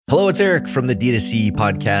Hello, it's Eric from the D2C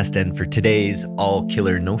podcast, and for today's All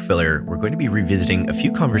Killer No Filler, we're going to be revisiting a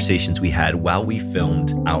few conversations we had while we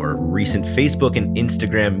filmed our recent Facebook and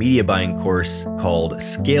Instagram media buying course called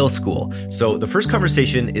Scale School. So the first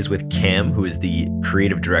conversation is with Cam, who is the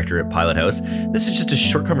creative director at Pilot House. This is just a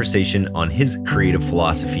short conversation on his creative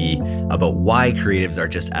philosophy about why creatives are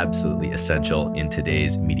just absolutely essential in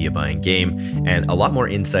today's media buying game, and a lot more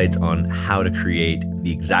insights on how to create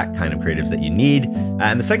the exact kind of creatives that you need.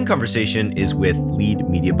 And the second conversation is with lead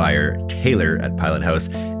media buyer Taylor at Pilot House.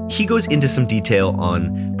 He goes into some detail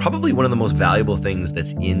on probably one of the most valuable things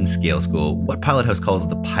that's in Scale School, what Pilot House calls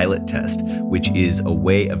the pilot test, which is a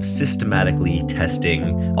way of systematically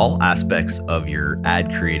testing all aspects of your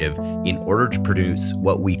ad creative in order to produce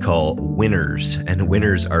what we call winners. And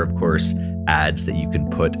winners are, of course, ads that you can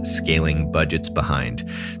put scaling budgets behind.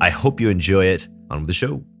 I hope you enjoy it. On with the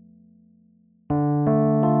show.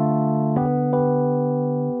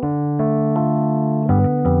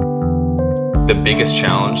 The biggest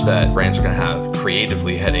challenge that brands are going to have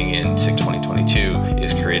creatively heading into 2022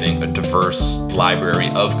 is creating a diverse library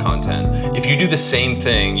of content. If you do the same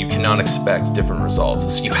thing, you cannot expect different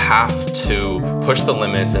results. So you have to push the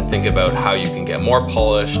limits and think about how you can get more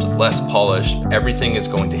polished, less polished. Everything is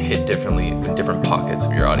going to hit differently in different pockets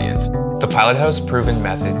of your audience. The Pilot House proven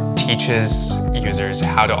method teaches users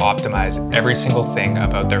how to optimize every single thing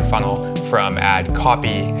about their funnel, from ad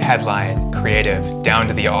copy, headline, creative, down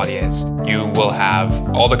to the audience. You will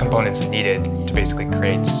have all the components needed to basically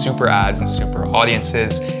create super ads and super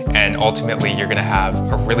audiences, and ultimately you're gonna have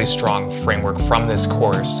a really strong framework from this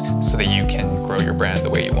course so that you can grow your brand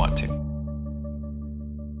the way you want to.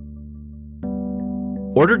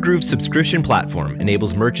 Order Groove's subscription platform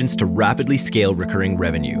enables merchants to rapidly scale recurring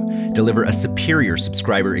revenue, deliver a superior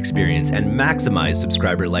subscriber experience, and maximize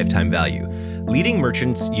subscriber lifetime value. Leading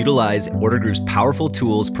merchants utilize Order Groove's powerful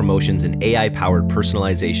tools, promotions, and AI-powered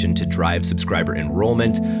personalization to drive subscriber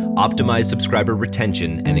enrollment, optimize subscriber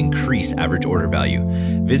retention, and increase average order value.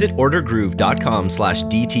 Visit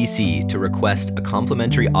ordergroove.com/DTC to request a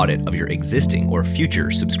complimentary audit of your existing or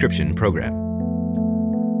future subscription program.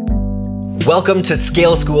 Welcome to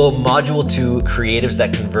Scale School Module 2, Creatives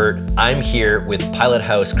That Convert. I'm here with Pilot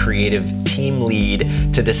House Creative Team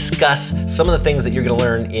Lead to discuss some of the things that you're going to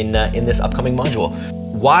learn in this upcoming module.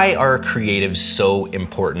 Why are creatives so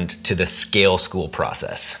important to the Scale School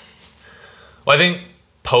process? Well, I think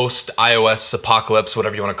post-iOS apocalypse,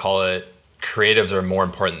 whatever you want to call it, creatives are more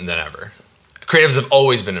important than ever. Creatives have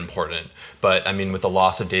always been important, but I mean, with the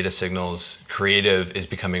loss of data signals, creative is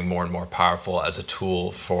becoming more and more powerful as a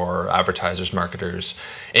tool for advertisers, marketers,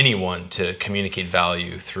 anyone to communicate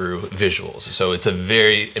value through visuals. So it's a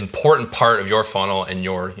very important part of your funnel and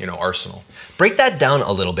your arsenal. Break that down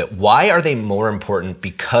a little bit. Why are they more important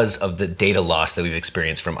because of the data loss that we've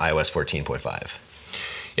experienced from iOS 14.5?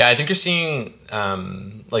 Yeah, I think you're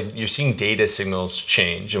seeing data signals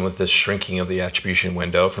change, and with the shrinking of the attribution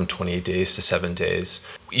window from 28 days to 7 days,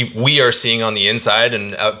 we are seeing on the inside,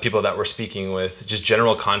 and people that we're speaking with, just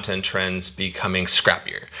general content trends becoming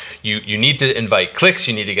scrappier. You need to invite clicks,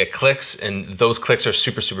 you need to get clicks, and those clicks are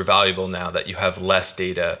super, super valuable now that you have less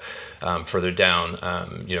data further down,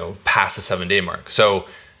 past the 7-day mark. So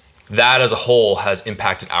that as a whole has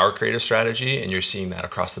impacted our creative strategy, and you're seeing that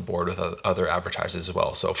across the board with other advertisers as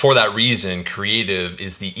well. So for that reason, creative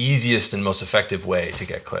is the easiest and most effective way to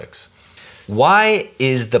get clicks. Why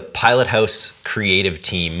is the Pilot House creative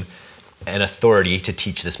team an authority to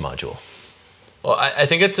teach this module? Well, I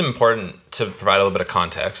think it's important to provide a little bit of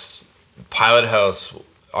context. Pilot House,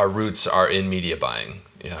 our roots are in media buying.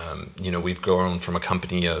 We've grown from a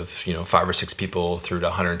company of 5 or 6 people through to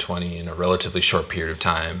 120 in a relatively short period of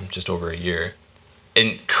time, just over a year.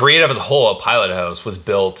 And creative as a whole at Pilot House was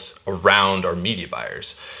built around our media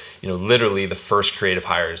buyers. Literally the first creative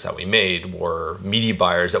hires that we made were media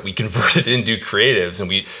buyers that we converted into creatives, and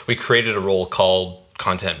we created a role called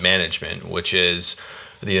content management, which is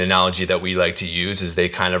the analogy that we like to use is they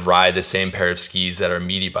kind of ride the same pair of skis that our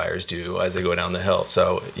media buyers do as they go down the hill.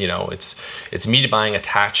 So, it's media buying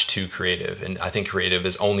attached to creative. And I think creative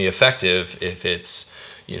is only effective if it's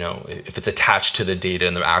attached to the data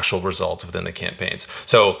and the actual results within the campaigns.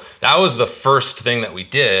 So that was the first thing that we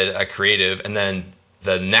did at creative. And then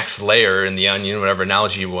the next layer in the onion, whatever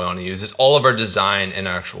analogy you want to use, is all of our design and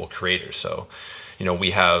actual creators. So,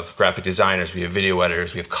 we have graphic designers, we have video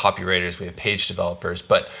editors, we have copywriters, we have page developers,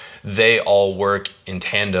 but they all work in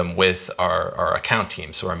tandem with our account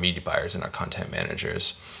team, so our media buyers and our content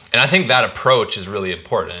managers. And I think that approach is really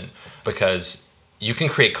important because you can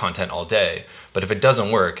create content all day, but if it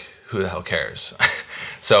doesn't work, who the hell cares?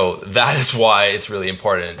 So that is why it's really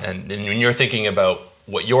important. And when you're thinking about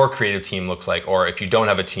what your creative team looks like, or if you don't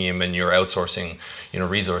have a team and you're outsourcing,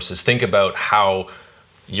 resources, think about how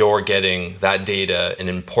you're getting that data and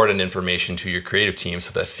important information to your creative team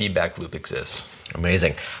so that feedback loop exists.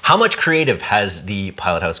 Amazing. How much creative has the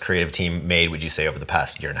Pilot House creative team made, would you say, over the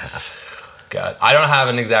past year and a half? God, I don't have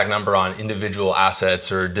an exact number on individual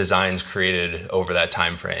assets or designs created over that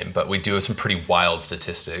time frame, but we do have some pretty wild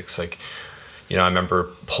statistics. Like, I remember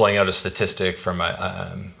pulling out a statistic from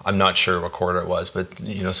I'm not sure what quarter it was, but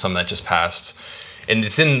some that just passed, and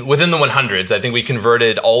it's within the 100s. I think we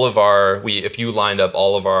converted all of if you lined up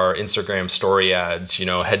all of our Instagram story ads,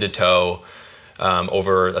 head to toe.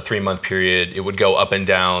 Over a 3-month period, it would go up and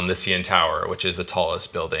down the CN Tower, which is the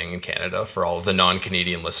tallest building in Canada for all of the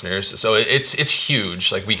non-Canadian listeners. So it's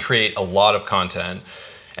huge. Like, we create a lot of content,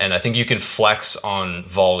 and I think you can flex on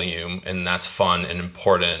volume, and that's fun and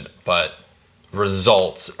important, but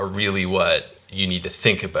results are really what you need to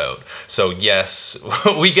think about. So yes,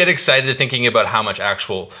 we get excited thinking about how much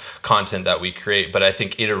actual content that we create, but I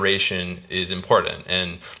think iteration is important.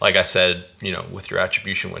 And like I said, with your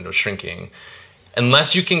attribution window shrinking,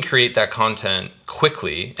 unless you can create that content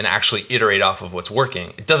quickly and actually iterate off of what's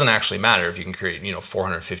working, it doesn't actually matter if you can create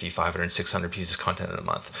 450, 500, 600 pieces of content in a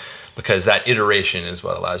month, because that iteration is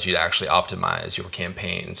what allows you to actually optimize your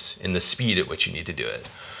campaigns in the speed at which you need to do it.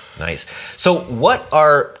 Nice. So what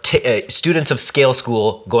are students of Scale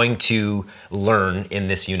School going to learn in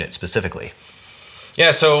this unit specifically?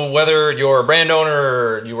 Yeah, so whether you're a brand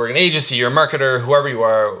owner, you work in an agency, you're a marketer, whoever you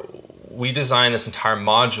are, we designed this entire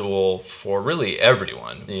module for really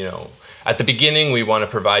everyone. At the beginning, we want to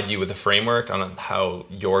provide you with a framework on how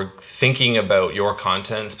you're thinking about your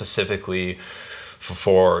content, specifically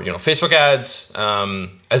for Facebook ads,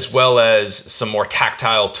 as well as some more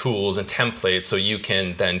tactile tools and templates, so you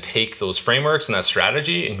can then take those frameworks and that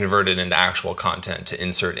strategy and convert it into actual content to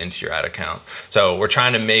insert into your ad account. So we're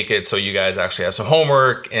trying to make it so you guys actually have some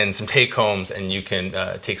homework and some take homes, and you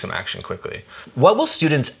can take some action quickly. What will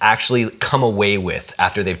students actually come away with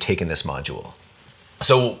after they've taken this module?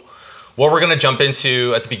 So what we're going to jump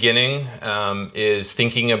into at the beginning is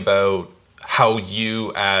thinking about how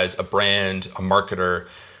you as a brand, a marketer,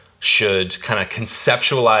 should kind of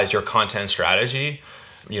conceptualize your content strategy,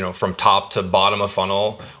 from top to bottom of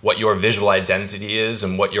funnel, what your visual identity is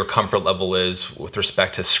and what your comfort level is with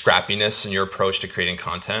respect to scrappiness in your approach to creating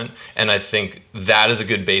content. And I think that is a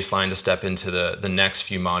good baseline to step into the next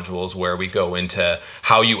few modules, where we go into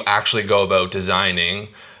how you actually go about designing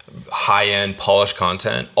high-end polished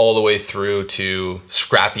content all the way through to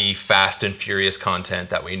scrappy, fast and furious content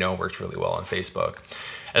that we know works really well on Facebook.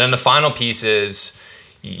 And then the final piece is,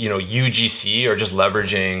 UGC, or just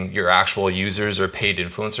leveraging your actual users or paid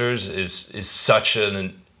influencers, is such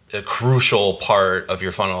a crucial part of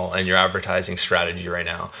your funnel and your advertising strategy right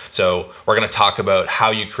now. So we're going to talk about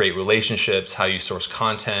how you create relationships, how you source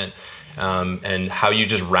content, and how you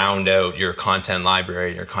just round out your content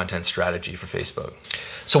library, your content strategy for Facebook.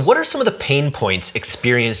 So what are some of the pain points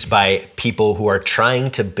experienced by people who are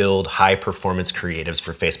trying to build high performance creatives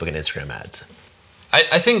for Facebook and Instagram ads?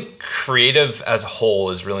 I think creative as a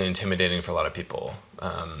whole is really intimidating for a lot of people.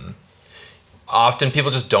 Often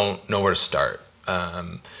people just don't know where to start.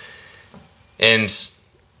 And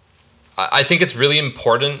I think it's really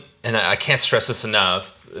important, and I can't stress this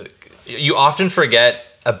enough, you often forget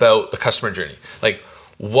about the customer journey. Like,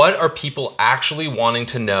 what are people actually wanting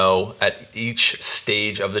to know at each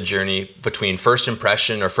stage of the journey between first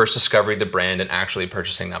impression or first discovery of the brand and actually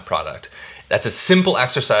purchasing that product? That's a simple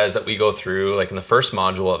exercise that we go through, like in the first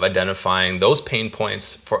module, of identifying those pain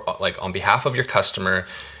points for, like, on behalf of your customer,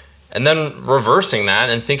 and then reversing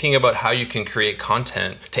that and thinking about how you can create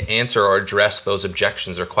content to answer or address those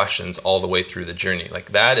objections or questions all the way through the journey.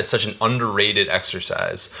 Like, that is such an underrated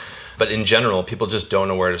exercise. But in general, people just don't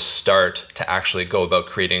know where to start to actually go about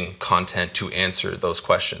creating content to answer those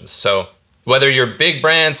questions. So whether you're a big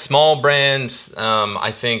brand, small brand,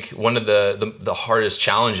 I think one of the hardest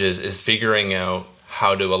challenges is figuring out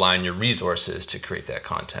how to align your resources to create that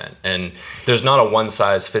content. And there's not a one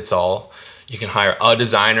size fits all. You can hire a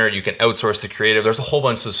designer, you can outsource the creative. There's a whole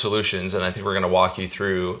bunch of solutions, and I think we're going to walk you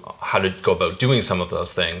through how to go about doing some of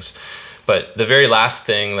those things. But the very last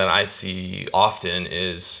thing that I see often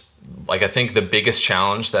is, like, I think the biggest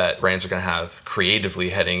challenge that brands are going to have creatively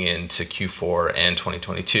heading into Q4 and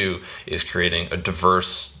 2022 is creating a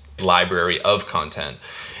diverse library of content.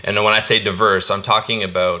 And when I say diverse, I'm talking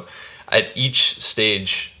about at each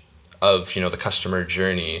stage of the customer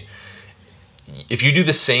journey, if you do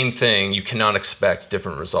the same thing, you cannot expect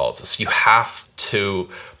different results. So you have to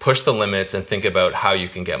push the limits and think about how you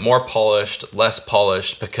can get more polished, less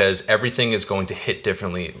polished, because everything is going to hit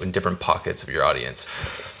differently in different pockets of your audience.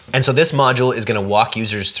 And so this module is going to walk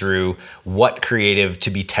users through what creative to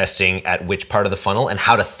be testing at which part of the funnel and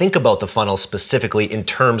how to think about the funnel specifically in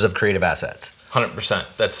terms of creative assets. 100%.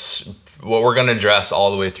 That's what we're going to address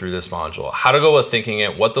all the way through this module. How to go about thinking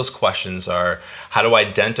it, what those questions are, how to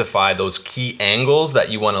identify those key angles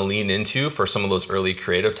that you want to lean into for some of those early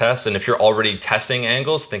creative tests. And if you're already testing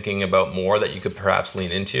angles, thinking about more that you could perhaps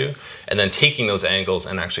lean into, and then taking those angles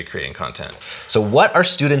and actually creating content. So what are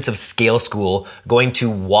students of Scale School going to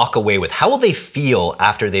walk away with? How will they feel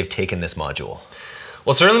after they've taken this module?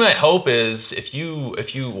 Well, certainly my hope is if you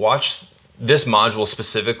watch this module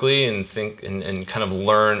specifically and think and kind of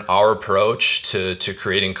learn our approach to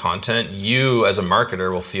creating content, you as a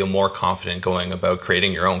marketer will feel more confident going about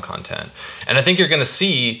creating your own content. And I think you're going to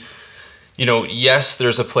see, yes,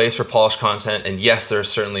 there's a place for polished content, and yes, there's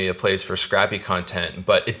certainly a place for scrappy content,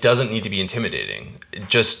 but it doesn't need to be intimidating.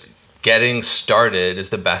 Just getting started is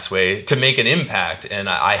the best way to make an impact. And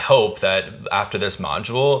I hope that after this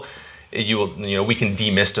module, we can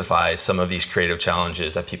demystify some of these creative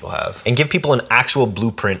challenges that people have. And give people an actual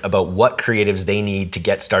blueprint about what creatives they need to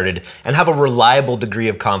get started and have a reliable degree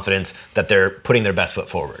of confidence that they're putting their best foot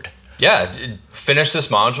forward. Yeah, finish this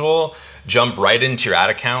module, jump right into your ad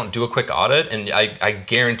account, do a quick audit, and I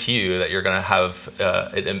guarantee you that you're gonna have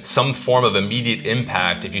some form of immediate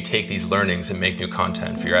impact if you take these learnings and make new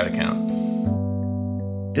content for your ad account.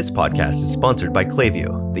 This podcast is sponsored by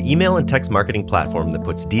Klaviyo, the email and text marketing platform that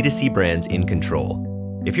puts D2C brands in control.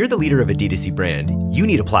 If you're the leader of a D2C brand, you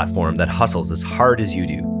need a platform that hustles as hard as you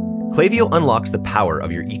do. Klaviyo unlocks the power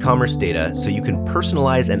of your e-commerce data so you can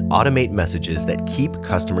personalize and automate messages that keep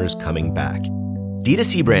customers coming back.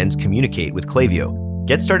 D2C brands communicate with Klaviyo.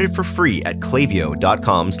 Get started for free at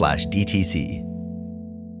klaviyo.com/DTC.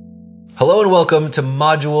 Hello and welcome to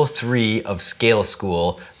Module 3 of Scale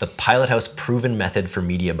School, the Pilot House proven method for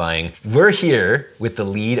media buying. We're here with the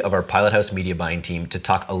lead of our Pilot House media buying team to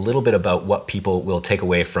talk a little bit about what people will take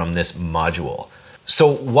away from this module. So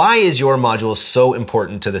why is your module so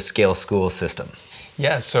important to the Scale School system?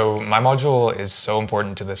 Yeah, so my module is so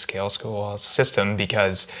important to the Scale School system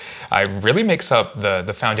because it really makes up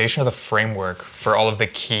the foundation of the framework for all of the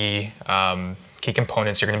key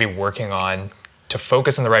components you're going to be working on to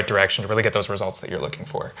focus in the right direction to really get those results that you're looking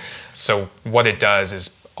for. So what it does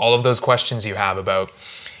is all of those questions you have about,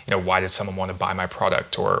 why does someone want to buy my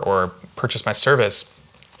product or purchase my service?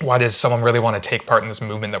 Why does someone really want to take part in this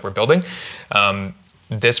movement that we're building?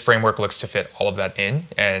 This framework looks to fit all of that in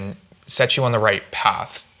and set you on the right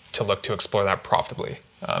path to look to explore that profitably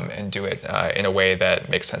and do it in a way that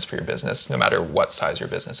makes sense for your business, no matter what size your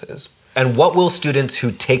business is. And what will students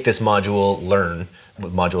who take this module learn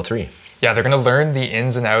with Module 3? Yeah, they're going to learn the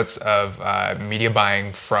ins and outs of media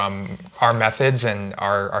buying from our methods and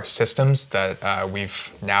our systems that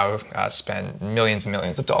we've now spent millions and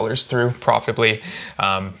millions of dollars through profitably,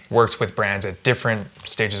 worked with brands at different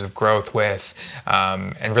stages of growth with,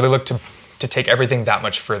 and really look to take everything that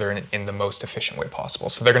much further in the most efficient way possible.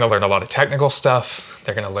 So they're going to learn a lot of technical stuff.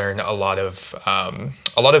 They're going to learn a lot of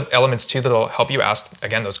elements too that'll help you ask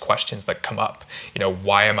again those questions that come up.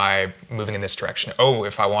 Why am I moving in this direction? Oh,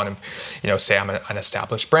 if I want to, say I'm an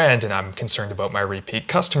established brand and I'm concerned about my repeat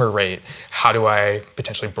customer rate, how do I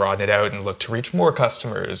potentially broaden it out and look to reach more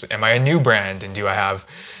customers? Am I a new brand and do I have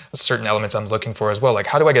certain elements I'm looking for as well? Like,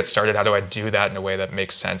 how do I get started? How do I do that in a way that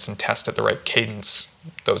makes sense and test at the right cadence?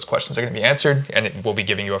 Those questions are going to be answered, and it will be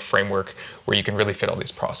giving you a framework where you can really fit all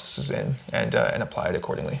these processes in and apply it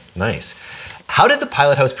accordingly. Nice. How did the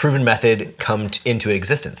Pilot House proven method come into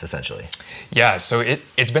existence, essentially? Yeah, so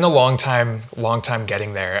it's been a long time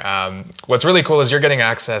getting there. What's really cool is you're getting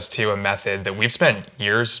access to a method that we've spent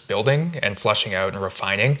years building and fleshing out and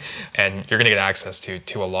refining, and you're going to get access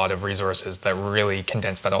to a lot of resources that really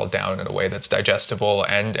condense that all down in a way that's digestible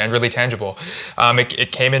and really tangible.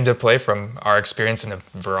 It came into play from our experience in a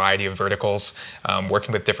variety of verticals,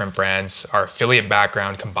 working with different brands, our affiliate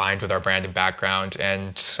background combined with our branded background,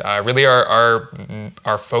 and really our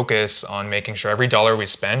focus on making sure every dollar we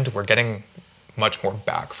spend, we're getting much more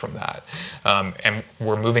back from that. And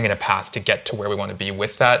we're moving in a path to get to where we want to be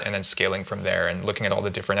with that and then scaling from there and looking at all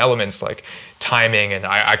the different elements like timing. And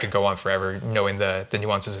I could go on forever knowing the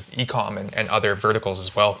nuances of e-com and other verticals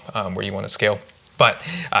as well, where you want to scale. But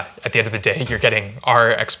at the end of the day, you're getting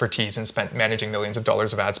our expertise and spent managing millions of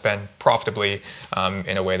dollars of ad spend profitably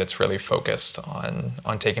in a way that's really focused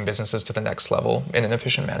on taking businesses to the next level in an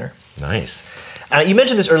efficient manner. Nice. You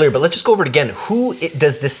mentioned this earlier, but let's just go over it again. Who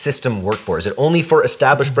does this system work for? Is it only for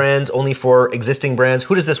established brands, only for existing brands?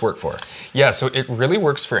 Who does this work for? Yeah, so it really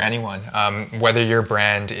works for anyone. Whether your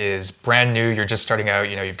brand is brand new, you're just starting out,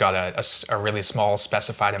 you've got a really small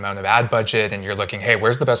specified amount of ad budget and you're looking, hey,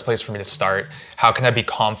 where's the best place for me to start? How can I be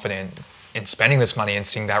confident in spending this money and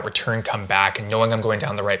seeing that return come back and knowing I'm going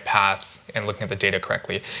down the right path and looking at the data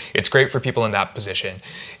correctly? It's great for people in that position.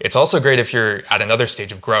 It's also great if you're at another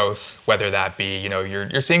stage of growth, whether that be,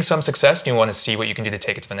 you're seeing some success and you want to see what you can do to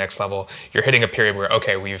take it to the next level. You're hitting a period where,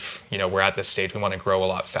 okay, we're at this stage, we want to grow a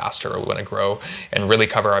lot faster, or we want to grow and really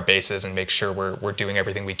cover our bases and make sure we're doing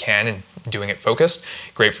everything we can and doing it focused.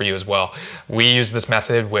 Great for you as well. We use this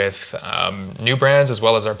method with new brands as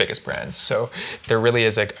well as our biggest brands. So there really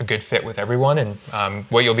is a good fit with everyone. And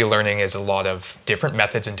what you'll be learning is a lot of different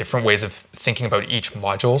methods and different ways of thinking about each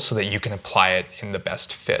module so that you can apply it in the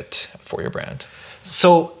best fit for your brand.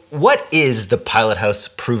 So what is the Pilot House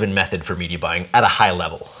proven method for media buying at a high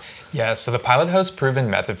level? Yeah, so the Pilot House proven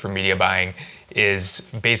method for media buying is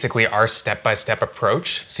basically our step-by-step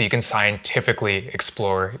approach, so you can scientifically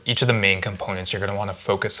explore each of the main components you're going to want to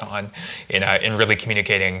focus on in really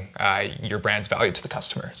communicating your brand's value to the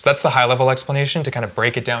customer. So that's the high-level explanation. To kind of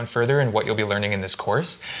break it down further and what you'll be learning in this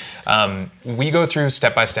course, we go through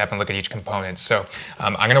step-by-step and look at each component. So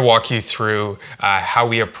I'm going to walk you through how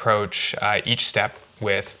we approach each step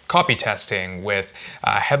with copy testing, with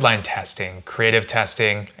headline testing, creative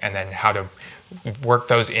testing, and then how to work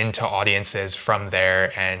those into audiences from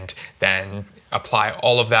there, and then apply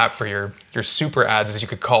all of that for your super ads, as you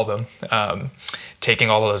could call them, taking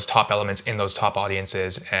all of those top elements in those top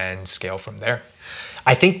audiences and scale from there.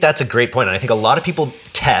 I think that's a great point. And I think a lot of people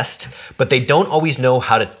test, but they don't always know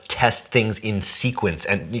how to test things in sequence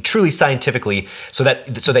and truly scientifically so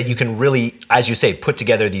that you can really, as you say, put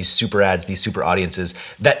together these super ads, these super audiences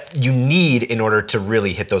that you need in order to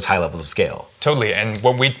really hit those high levels of scale. Totally. And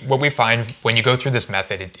what we find when you go through this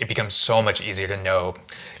method, it becomes so much easier to know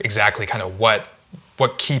exactly kind of what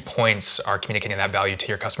key points are communicating that value to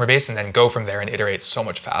your customer base, and then go from there and iterate so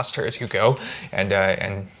much faster as you go,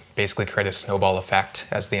 and basically create a snowball effect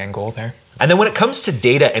as the end goal there. And then when it comes to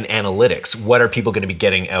data and analytics, what are people going to be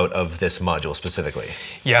getting out of this module specifically?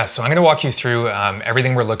 Yeah, so I'm going to walk you through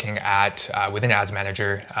everything we're looking at within Ads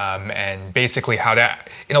Manager, and basically how to,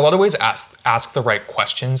 in a lot of ways, ask the right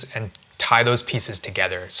questions and tie those pieces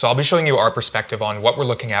together. So I'll be showing you our perspective on what we're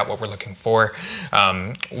looking at, what we're looking for,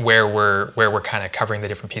 where we're kind of covering the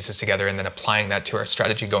different pieces together, and then applying that to our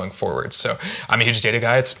strategy going forward. So I'm a huge data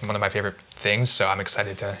guy. It's one of my favorite things. So I'm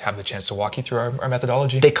excited to have the chance to walk you through our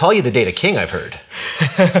methodology. They call you the data king, I've heard.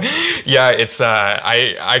 Yeah, it's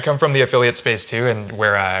I come from the affiliate space too, and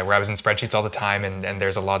where I was in spreadsheets all the time, and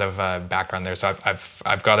there's a lot of background there. So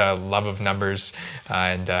I've got a love of numbers,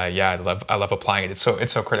 and yeah, I love applying it. It's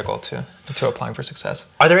so critical to applying for success.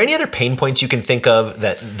 Are there any other pain points you can think of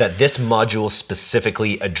that this module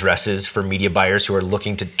specifically addresses for media buyers who are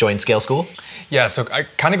looking to join Scale School? Yeah, so it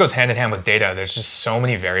kind of goes hand in hand with data. There's just so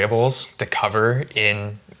many variables to cover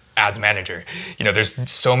in Ads Manager. There's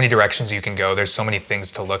so many directions you can go. There's so many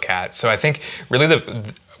things to look at. So I think really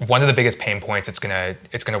one of the biggest pain points it's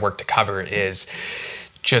gonna work to cover is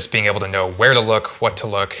just being able to know where to look, what to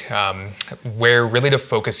look, where really to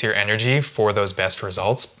focus your energy for those best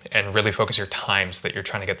results, and really focus your time so that you're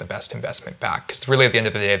trying to get the best investment back. Because really at the end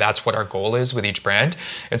of the day, that's what our goal is with each brand.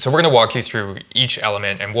 And so we're gonna walk you through each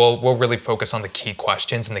element, and we'll really focus on the key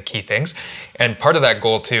questions and the key things. And part of that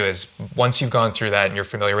goal too is once you've gone through that and you're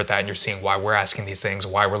familiar with that and you're seeing why we're asking these things,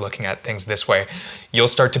 why we're looking at things this way, you'll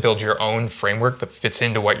start to build your own framework that fits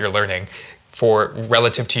into what you're learning for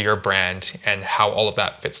relative to your brand and how all of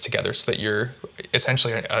that fits together, so that you're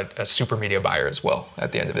essentially a super media buyer as well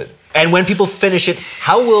at the end of it. And when people finish it,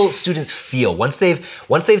 how will students feel once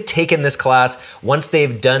they've taken this class, once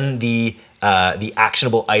they've done the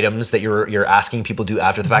actionable items that you're asking people to do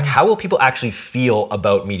after the fact? How will people actually feel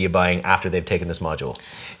about media buying after they've taken this module?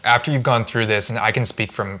 After you've gone through this, and I can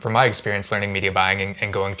speak from my experience learning media buying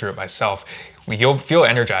and going through it myself, you'll feel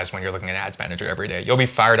energized when you're looking at Ads Manager every day. You'll be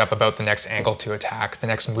fired up about the next angle to attack, the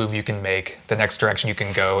next move you can make, the next direction you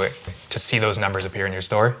can go to see those numbers appear in your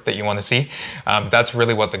store that you want to see. That's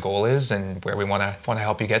really what the goal is and where we want to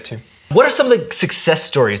help you get to. What are some of the success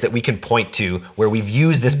stories that we can point to where we've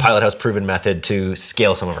used this Pilot House proven method to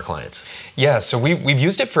scale some of our clients? Yeah, so we've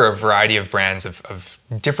used it for a variety of brands of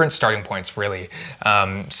different starting points, really.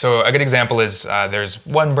 So a good example is there's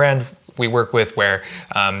one brand we work with where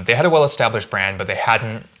they had a well-established brand, but they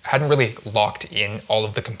hadn't really locked in all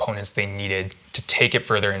of the components they needed to take it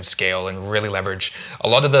further and scale and really leverage a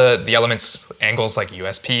lot of the elements, angles like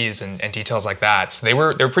USPs and details like that. So they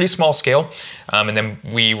were pretty small scale. And then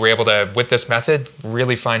we were able to, with this method,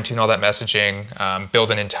 really fine tune all that messaging,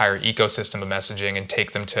 build an entire ecosystem of messaging and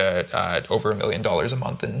take them to over $1 million a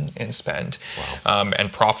month in spend. Wow.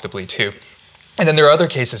 And profitably too. And then there are other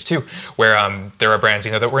cases too, where there are brands,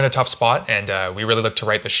 that were in a tough spot, and we really look to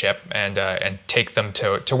right the ship and take them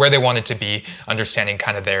to where they wanted to be, understanding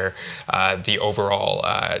kind of their the overall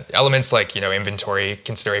elements like inventory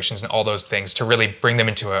considerations and all those things to really bring them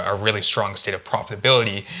into a really strong state of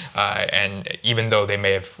profitability. And even though they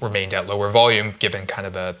may have remained at lower volume, given kind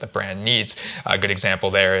of the brand needs, a good example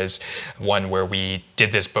there is one where we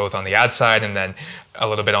did this both on the ad side and then a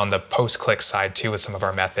little bit on the post-click side too with some of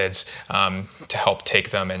our methods to help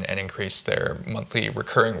take them and increase their monthly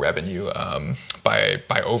recurring revenue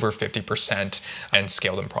by over 50% and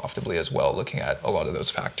scale them profitably as well, looking at a lot of those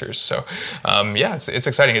factors. So it's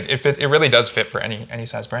exciting. It really does fit for any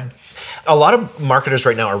size brand. A lot of marketers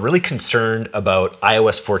right now are really concerned about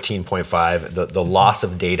iOS 14.5, the loss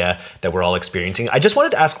of data that we're all experiencing. I just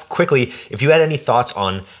wanted to ask quickly if you had any thoughts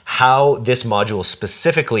on how this module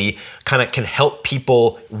specifically kind of can help people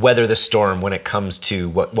weather the storm when it comes to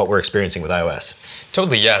what we're experiencing with iOS.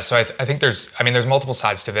 Totally, yeah. So I think there's multiple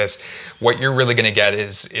sides to this. What you're really going to get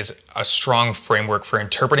is a strong framework for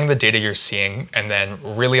interpreting the data you're seeing and then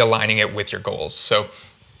really aligning it with your goals. So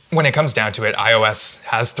when it comes down to it, iOS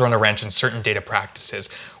has thrown a wrench in certain data practices.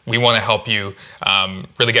 We want to help you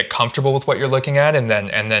really get comfortable with what you're looking at, and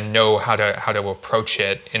then know how to approach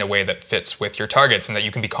it in a way that fits with your targets, and that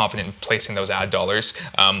you can be confident in placing those ad dollars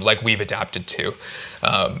like we've adapted to.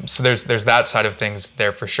 So there's that side of things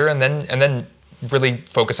there for sure, and then really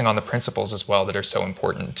focusing on the principles as well that are so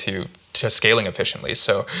important to scaling efficiently.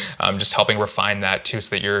 So just helping refine that too,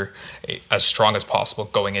 so that you're as strong as possible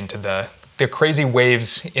going into the crazy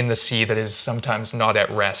waves in the sea that is sometimes not at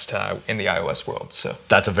rest in the iOS world. So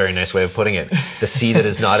that's a very nice way of putting it. The sea that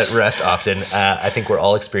is not at rest often. I think we're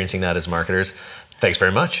all experiencing that as marketers. Thanks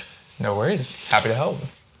very much. No worries. Happy to help.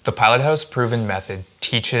 The Pilot House Proven Method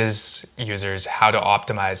teaches users how to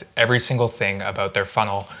optimize every single thing about their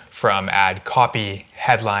funnel, from ad copy,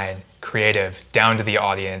 headline, creative, down to the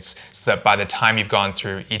audience, so that by the time you've gone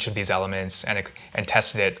through each of these elements and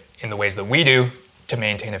tested it in the ways that we do to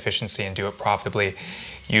maintain efficiency and do it profitably,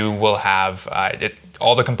 you will have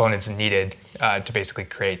all the components needed to basically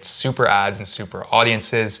create super ads and super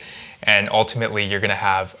audiences. And ultimately, you're going to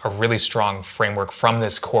have a really strong framework from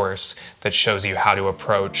this course that shows you how to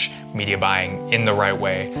approach media buying in the right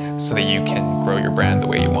way so that you can grow your brand the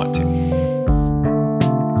way you want to.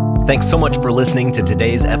 Thanks so much for listening to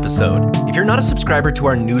today's episode. If you're not a subscriber to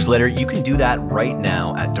our newsletter, you can do that right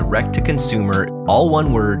now at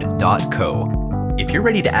directtoconsumer.co. If you're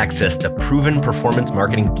ready to access the proven performance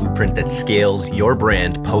marketing blueprint that scales your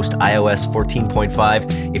brand post iOS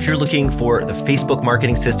 14.5, if you're looking for the Facebook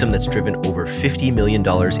marketing system that's driven over $50 million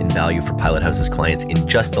in value for Pilot House's clients in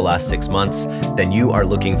just the last 6 months, then you are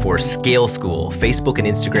looking for Scale School, Facebook and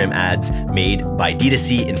Instagram ads made by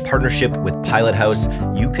D2C in partnership with Pilot House.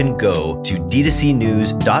 You can go to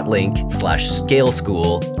d2cnews.link/scale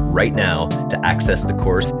school right now to access the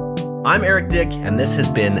course. I'm Eric Dick, and this has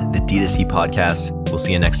been the D2C Podcast. We'll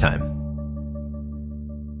see you next time.